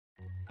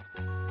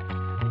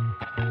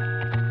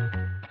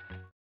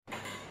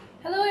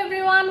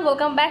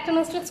Welcome back to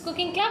নুসরাতস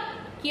cooking club.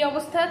 কি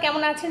অবস্থা,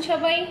 কেমন আছেন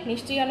সবাই?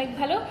 নিশ্চয়ই অনেক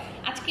ভালো।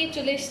 আজকে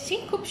চলে এসেছি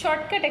খুব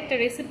শর্টকাট একটা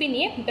রেসিপি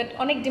নিয়ে, বাট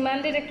অনেক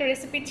ডিমান্ডেড একটা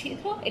রেসিপি ছিল।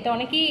 এটা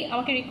অনেকেই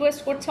আমাকে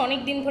রিকোয়েস্ট করছে অনেক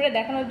দিন ধরে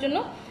দেখানোর জন্য,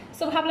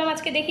 সো ভাবলাম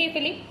আজকে দেখিয়ে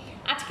ফেলি।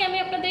 আজকে আমি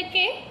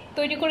আপনাদেরকে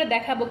তৈরি করে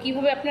দেখাবো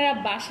কিভাবে আপনারা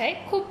বাসায়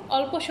খুব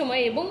অল্প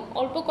সময় এবং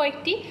অল্প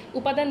কয়েকটি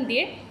উপাদান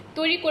দিয়ে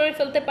তৈরি করে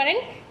ফেলতে পারেন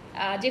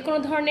যে কোনো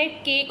ধরনের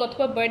কেক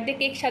অথবা বার্থডে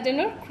কেক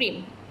সাজানোর ক্রিম।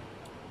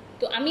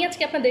 তো আমি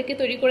আজকে আপনাদেরকে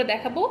তৈরি করে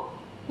দেখাবো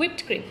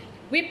হুইপড ক্রিম।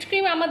 হুইপড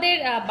ক্রিম আমাদের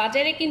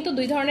বাজারে কিন্তু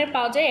দুই ধরনের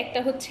পাওয়া যায়, একটা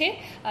হচ্ছে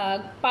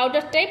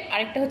পাউডার টাইপ আর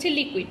একটা হচ্ছে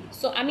লিকুইড।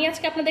 সো আমি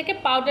আজকে আপনাদেরকে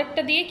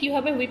পাউডারটা দিয়ে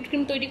কীভাবে হুইপড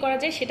ক্রিম তৈরি করা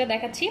যায় সেটা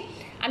দেখাচ্ছি।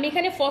 আমি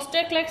এখানে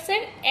ফস্টার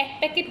ক্লার্কসের 1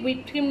 প্যাকেট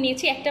হুইপড ক্রিম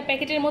নিয়েছি। একটা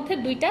প্যাকেটের মধ্যে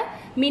 2টা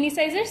মিনি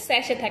সাইজের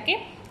স্যাশে থাকে।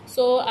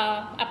 সো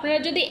আপনারা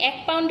যদি 1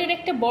 পাউন্ডের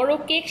একটা বড়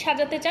কেক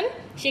সাজাতে চান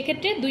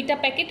সেক্ষেত্রে 2টা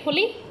প্যাকেট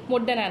হলেই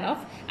মোর দ্যান এনাফ।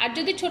 আর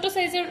যদি ছোট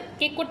সাইজের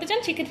কেক করতে চান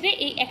সেক্ষেত্রে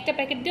এই একটা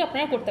প্যাকেট দিয়ে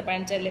আপনারা করতে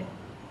পারেন চাইলে।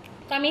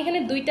 তো আমি এখানে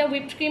 2টা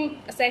হুইপড ক্রিম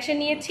স্যাশে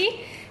নিয়েছি।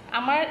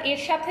 আমার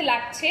এর সাথে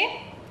লাগছে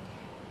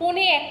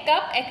 1.25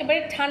 কাপ একেবারে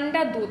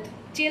ঠান্ডা দুধ,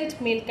 চিল্ড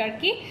মিল্ক আর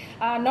কি।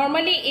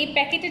 নর্মালি এই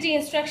প্যাকেটে যে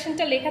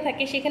ইনস্ট্রাকশনটা লেখা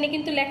থাকে সেখানে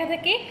কিন্তু লেখা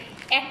থাকে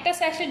একটা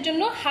স্যাশের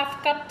জন্য 1/2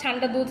 কাপ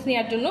ঠান্ডা দুধ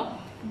নেওয়ার জন্য,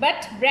 বাট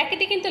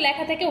ব্র্যাকেটে কিন্তু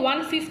লেখা থাকে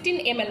 115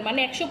 ml, মানে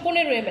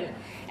 115 ml।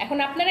 এখন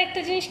আপনারা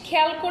একটা জিনিস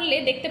খেয়াল করলে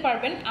দেখতে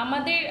পারবেন,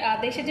 আমাদের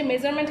দেশে যে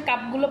মেজারমেন্ট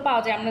কাপগুলো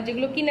পাওয়া যায় আমরা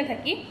যেগুলো কিনে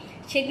থাকি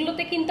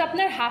সেগুলোতে কিন্তু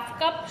আপনার 1/2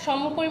 কাপ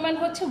সমপরিমাণ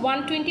হচ্ছে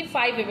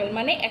 125 ml,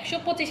 মানে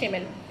 125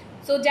 ml।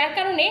 সো যার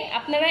কারণে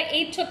আপনারা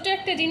এই ছোট্ট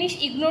একটা জিনিস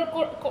ইগনোর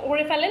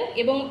করে ফেলেন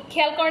এবং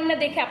খেয়াল করেন না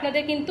দেখে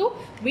আপনাদের কিন্তু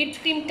হুইপড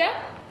ক্রিমটা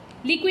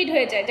লিকুইড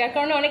হয়ে যায়। যার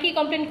কারণে অনেকেই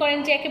কমপ্লেন করেন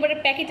যে একেবারে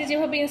প্যাকেটে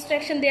যেভাবে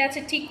ইনস্ট্রাকশন দেওয়া আছে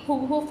ঠিক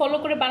হুবহু ফলো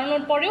করে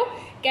বানানোর পরেও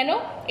কেন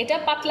এটা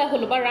পাতলা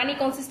হলো বা রানি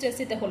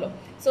কনসিস্টেন্সিতে হলো।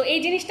 সো এই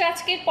জিনিসটা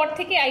আজকের পর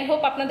থেকে আই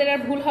হোপ আপনাদের আর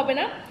ভুল হবে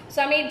না। সো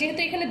আমি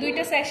যেহেতু এখানে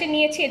 2টা স্যাশে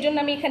নিয়েছি এজন্য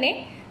আমি এখানে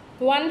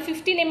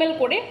 115 ml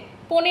করে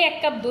 1.25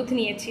 কাপ দুধ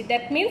নিয়েছি।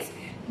 দ্যাট মিনস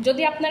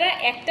যদি আপনারা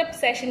একটা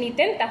স্যাশে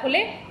নিতেন তাহলে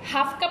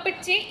 1/2 কাপের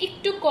চেয়ে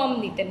একটু কম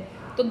নিতেন।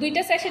 তো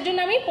 2টা স্যাশের জন্য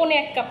আমি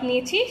 1.25 কাপ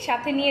নিয়েছি,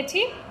 সাথে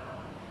নিয়েছি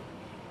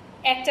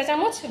 1 চা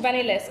চামচ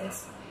ভ্যানিলা এসেন্স।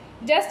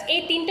 জাস্ট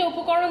এই 3টে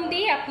উপকরণ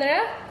দিয়ে আপনারা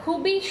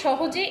খুবই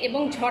সহজে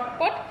এবং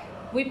ঝটপট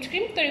হুইপড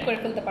ক্রিম তৈরি করে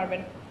ফেলতে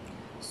পারবেন।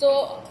 সো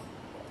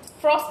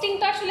ফ্রস্টিং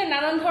তো আসলে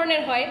নানান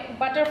ধরনের হয়,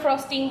 বাটার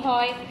ফ্রস্টিং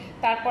হয়,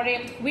 তারপরে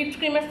হুইপড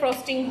ক্রিমের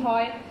ফ্রস্টিং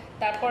হয়,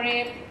 তারপরে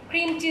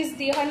ক্রিম চিজ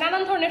দিয়ে হয়,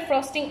 নানান ধরনের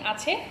ফ্রস্টিং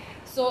আছে।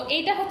 সো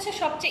এইটা হচ্ছে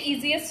সবচেয়ে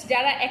ইজিয়েস্ট।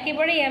 যারা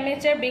একেবারেই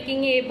অ্যামেচার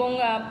বেকিংয়ে এবং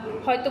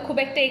হয়তো খুব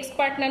একটা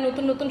এক্সপার্ট না,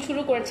 নতুন নতুন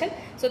শুরু করেছেন,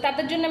 সো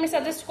তাদের জন্য আমি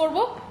সাজেস্ট করব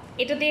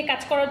এটা দিয়ে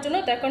কাজ করার জন্য।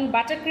 তার কারণ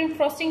বাটার ক্রিম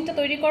ফ্রস্টিংটা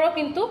তৈরি করাও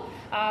কিন্তু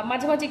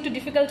মাঝে মাঝে একটু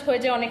ডিফিকাল্ট হয়ে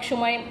যায়, অনেক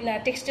সময়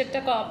টেক্সচারটা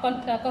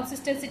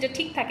কনসিস্টেন্সিটা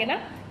ঠিক থাকে না।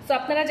 সো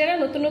আপনারা যারা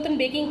নতুন নতুন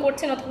বেকিং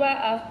করছেন অথবা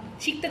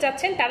শিখতে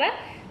চাচ্ছেন তারা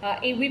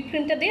এই হুইপ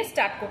ক্রিমটা দিয়ে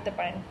স্টার্ট করতে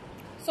পারেন।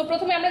 সো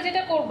প্রথমে আমরা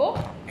যেটা করব,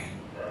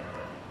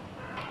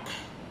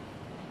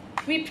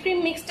 হুইপ ক্রিম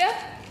মিক্সটা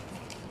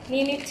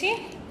নিয়ে নিচ্ছি।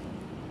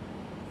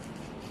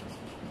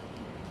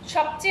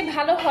 সবচেয়ে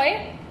ভালো হয়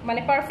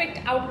মানে পারফেক্ট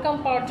আউটকাম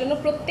পাওয়ার জন্য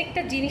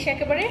প্রত্যেকটা জিনিস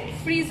একেবারে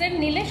ফ্রিজের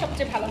নিলে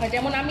সবচেয়ে ভালো হয়।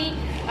 যেমন আমি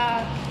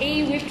এই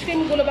হুইপড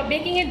ক্রিমগুলো বা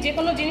বেকিংয়ের যে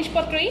কোনো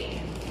জিনিসপত্রই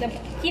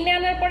কিনে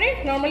আনার পরে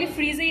নর্মালি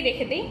ফ্রিজেই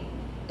রেখে দিই।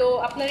 তো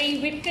আপনার এই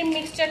হুইপড ক্রিম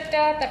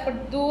মিক্সচারটা, তারপর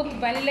দুধ,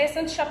 ভ্যানিলা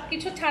এসেন্স সব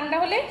কিছু ঠান্ডা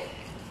হলে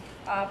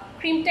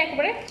ক্রিমটা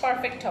একেবারে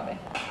পারফেক্ট হবে।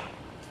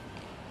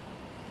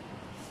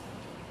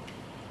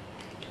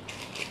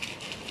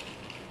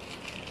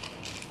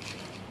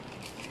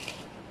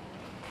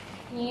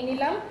 নিয়ে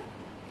নিলাম,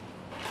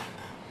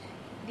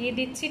 দিয়ে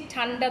দিচ্ছি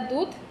ঠান্ডা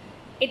দুধ।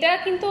 এটা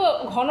কিন্তু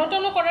ঘন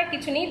টন করার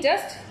কিছু নেই,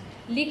 জাস্ট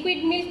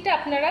লিকুইড মিল্কটা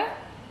আপনারা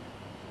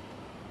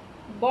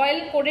বয়েল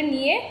করে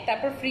নিয়ে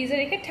তারপর ফ্রিজে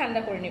রেখে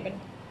ঠান্ডা করে নেবেন।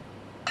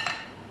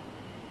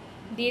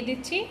 দিয়ে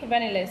দিচ্ছি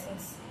ভ্যানিলা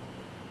এসেন্স।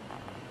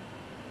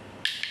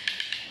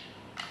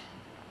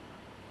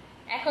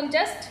 এখন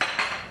জাস্ট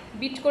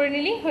বিট করে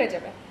নিলেই হয়ে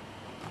যাবে।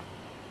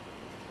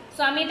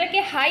 সো আমি এটাকে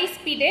হাই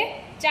স্পিডে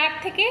 4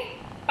 থেকে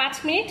 5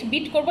 মিনিট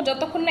বিট করব,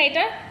 যতক্ষণ না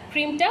এটা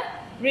ক্রিমটা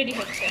রেডি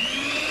হচ্ছে।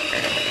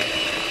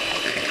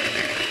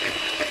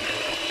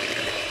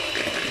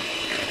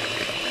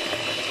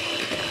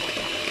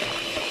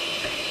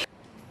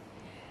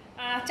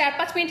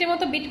 4-5 মিনিটের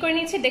মতো বিট করে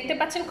নিয়েছি। দেখতে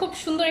পাচ্ছেন খুব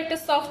সুন্দর একটা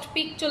সফট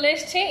পিক চলে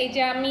এসছে। এই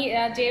যে আমি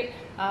যে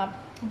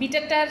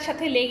বিটারটার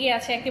সাথে লেগে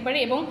আছে একেবারে।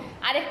 এবং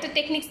আরেকটা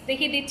টেকনিক্স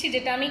দেখিয়ে দিচ্ছি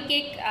যেটা আমি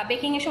কেক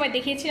বেকিংয়ের সময়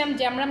দেখিয়েছিলাম,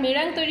 যে আমরা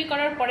মেরাং তৈরি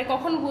করার পরে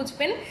কখন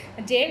বুঝবেন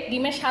যে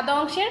ডিমের সাদা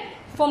অংশের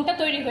ফোমটা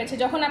তৈরি হয়েছে,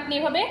 যখন আপনি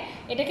এভাবে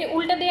এটাকে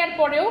উল্টে দেওয়ার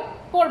পরেও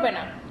পড়বে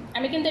না।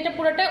 আমি কিন্তু এটা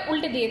পুরোটা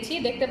উল্টে দিয়েছি,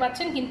 দেখতে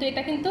পাচ্ছেন, কিন্তু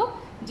এটা কিন্তু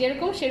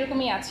যেরকম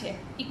সেরকমই আছে,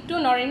 একটু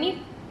নড়েনি,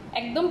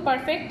 একদম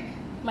পারফেক্ট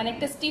মানে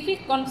একটা স্টিফি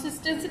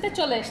কনসিস্টেন্সিতে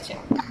চলে এসছে।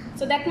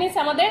 সো দ্যাট মিনস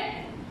আমাদের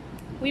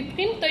হুইপ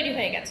ক্রিম তৈরি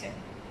হয়ে গেছে।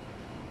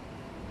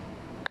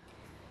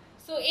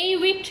 সো সো এই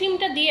হুইপ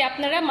ক্রিমটা দিয়ে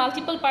আপনারা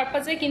মাল্টিপল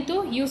পারপাজে কিন্তু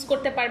ইউজ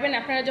করতে পারবেন।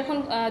 আপনারা যখন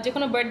যে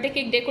কোনো বার্থডে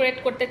কেক ডেকোরেট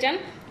করতে চান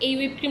এই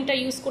হুইপ ক্রিমটা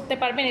ইউজ করতে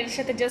পারবেন। এর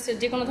সাথে জাস্ট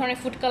যে কোনো ধরনের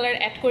ফুড কালার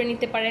অ্যাড করে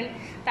নিতে পারেন।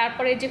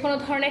 তারপরে যে কোনো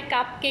ধরনের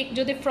কাপ কেক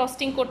যদি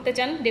ফ্রস্টিং করতে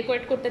চান,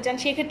 ডেকোরেট করতে চান,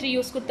 সেক্ষেত্রে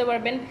ইউজ করতে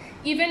পারবেন।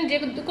 ইভেন যে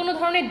কোনো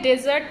ধরনের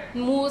ডেজার্ট,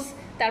 মুজ,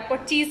 তারপর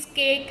চিজ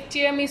কেক,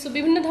 চিরামিসু,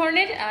 বিভিন্ন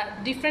ধরনের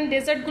ডিফারেন্ট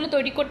ডেজার্টগুলো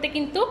তৈরি করতে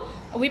কিন্তু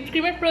হুইপ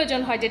ক্রিমের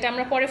প্রয়োজন হয়, যেটা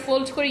আমরা পরে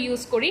ফোল্ড করে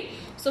ইউজ করি।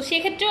 সো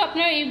সেক্ষেত্রেও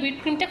আপনারা এই হুইপ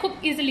ক্রিমটা খুব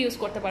ইজিলি ইউজ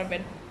করতে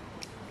পারবেন।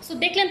 সো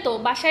দেখলেন তো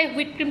বাসায়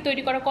হুইপ ক্রিম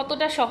তৈরি করা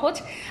কতটা সহজ।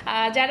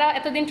 যারা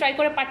এতদিন ট্রাই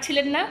করে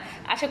পারছিলেন না,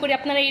 আশা করি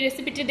আপনারা এই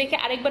রেসিপিটি দেখে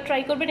আরেকবার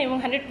ট্রাই করবেন এবং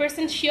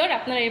 100% শিওর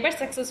আপনারা এবার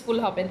সাকসেসফুল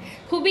হবেন।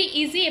 খুবই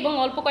ইজি এবং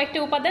অল্প কয়েকটা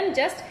উপাদান,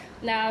 জাস্ট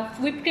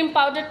হুইপ ক্রিম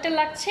পাউডারটা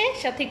লাগছে,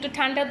 সাথে একটু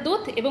ঠান্ডা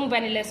দুধ এবং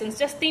ভ্যানিলা এসেন্স,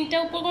 জাস্ট 3টা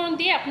উপকরণ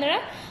দিয়ে আপনারা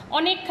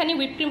অনেকখানি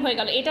হুইপ ক্রিম হয়ে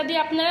গেল। এটা দিয়ে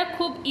আপনারা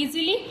খুব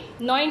ইজিলি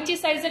 90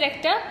 সাইজের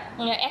একটা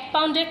 1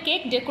 পাউন্ডের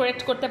কেক ডেকোরেট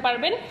করতে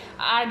পারবেন।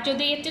 আর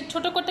যদি এটা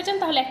ছোটো করতে চান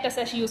তাহলে একটা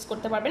স্যাশ ইউজ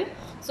করতে পারবেন।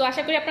 সো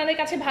আশা করি আপনাদের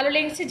কাছে ভালো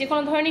লেগেছে। যে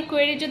কোনো ধরনের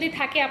কোয়েরি যদি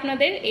থাকে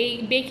আপনাদের এই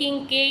বেকিং,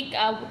 কেক,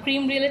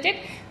 ক্রিম রিলেটেড,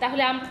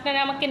 তাহলে আপনারা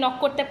আমাকে নক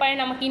করতে পারেন,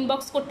 আমাকে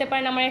ইনবক্স করতে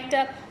পারেন। আমার একটা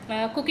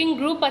কুকিং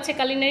গ্রুপ আছে,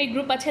 কালিনারি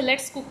গ্রুপ আছে,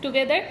 লেটস কুক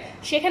টুগেদার,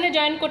 সেখানে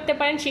জয়েন করতে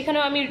পারেন।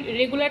 সেখানেও আমি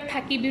রেগুলার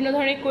থাকি, বিভিন্ন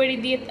ধরনের কোয়েরি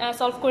দিয়ে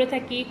সলভ করে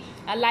থাকি,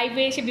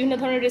 লাইভে এসে বিভিন্ন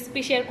ধরনের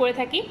রেসিপি শেয়ার করে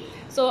থাকি।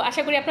 সো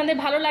আশা করি আপনাদের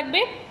ভালো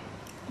লাগবে।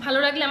 ভালো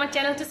লাগলে আমার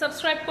চ্যানেলটি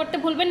সাবস্ক্রাইব করতে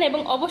ভুলবেন না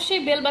এবং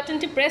অবশ্যই বেল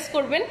বাটনটি প্রেস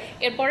করবেন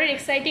এরপরের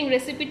এক্সাইটিং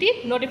রেসিপিটি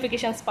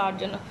নোটিফিকেশনস পাওয়ার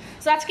জন্য।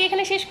 সো আজকে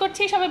এখানে শেষ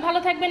করছি, সবাই ভালো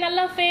থাকবেন,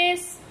 আল্লাহ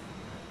হাফেজ।